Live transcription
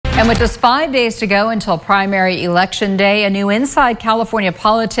And with just 5 days to go until primary election day, a new Inside California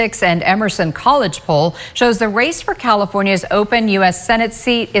Politics and Emerson College poll shows the race for California's open U.S. Senate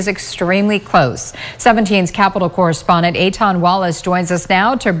seat is extremely close. 17's Capitol correspondent Eitan Wallace joins us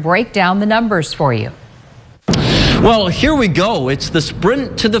now to break down the numbers for you. Well, here we go. It's the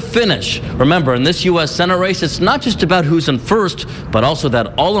sprint to the finish. Remember, in this U.S. Senate race, it's not just about who's in first, but also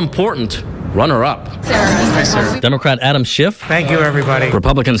that all-important runner-up. Democrat Adam Schiff. Thank you, everybody.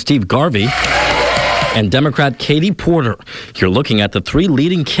 Republican Steve Garvey. And Democrat Katie Porter. You're looking at the three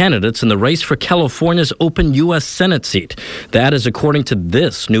leading candidates in the race for California's open U.S. Senate seat. That is according to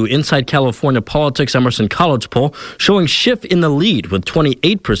this new Inside California Politics Emerson College poll, showing Schiff in the lead with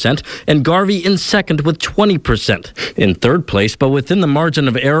 28% and Garvey in second with 20%. In third place, but within the margin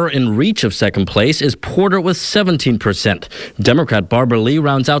of error in reach of second place, is Porter with 17%. Democrat Barbara Lee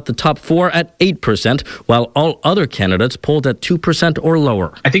rounds out the top four at 8%, while all other candidates polled at 2% or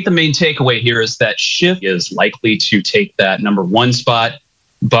lower. I think the main takeaway here is that Schiff is likely to take that number one spot,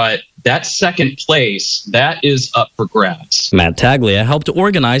 but that second place, that is up for grabs. Matt Taglia helped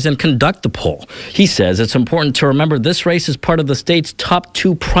organize and conduct the poll. He says it's important to remember this race is part of the state's top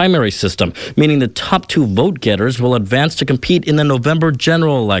two primary system, meaning the top two vote getters will advance to compete in the November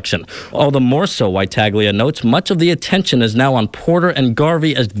general election. All the more so, why Taglia notes much of the attention is now on Porter and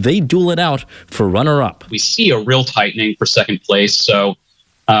Garvey as they duel it out for runner-up. We see a real tightening for second place, so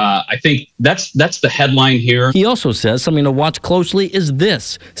I think that's the headline here. He also says something to watch closely is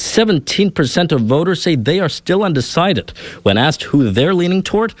this. 17% of voters say they are still undecided. When asked who they're leaning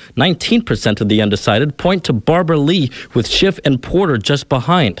toward, 19% of the undecided point to Barbara Lee, with Schiff and Porter just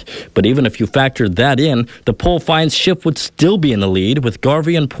behind. But even if you factor that in, the poll finds Schiff would still be in the lead, with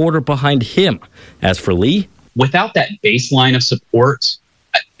Garvey and Porter behind him. As for Lee, without that baseline of support,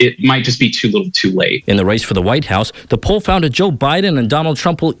 it might just be too little too late. In the race for the White House, the poll found that Joe Biden and Donald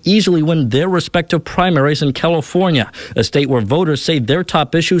Trump will easily win their respective primaries in California, a state where voters say their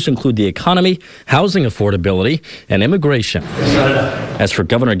top issues include the economy, housing affordability, and immigration. As for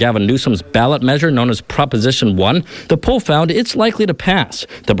Governor Gavin Newsom's ballot measure known as Proposition 1, the poll found it's likely to pass.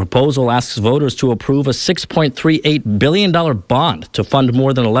 The proposal asks voters to approve a $6.38 billion bond to fund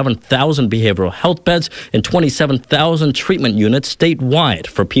more than 11,000 behavioral health beds and 27,000 treatment units statewide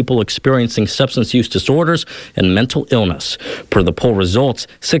for people experiencing substance use disorders and mental illness. Per the poll results,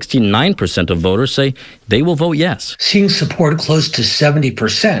 69% of voters say they will vote yes. Seeing support close to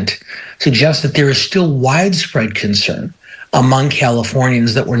 70% suggests that there is still widespread concern among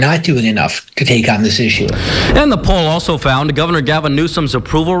Californians that we're not doing enough to take on this issue. And the poll also found Governor Gavin Newsom's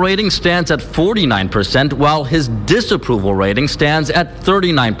approval rating stands at 49%, while his disapproval rating stands at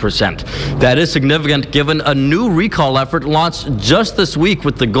 39%. That is significant given a new recall effort launched just this week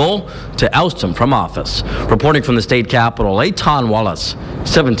with the goal to oust him from office. Reporting from the state capitol, Eitan Wallace,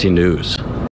 17 News.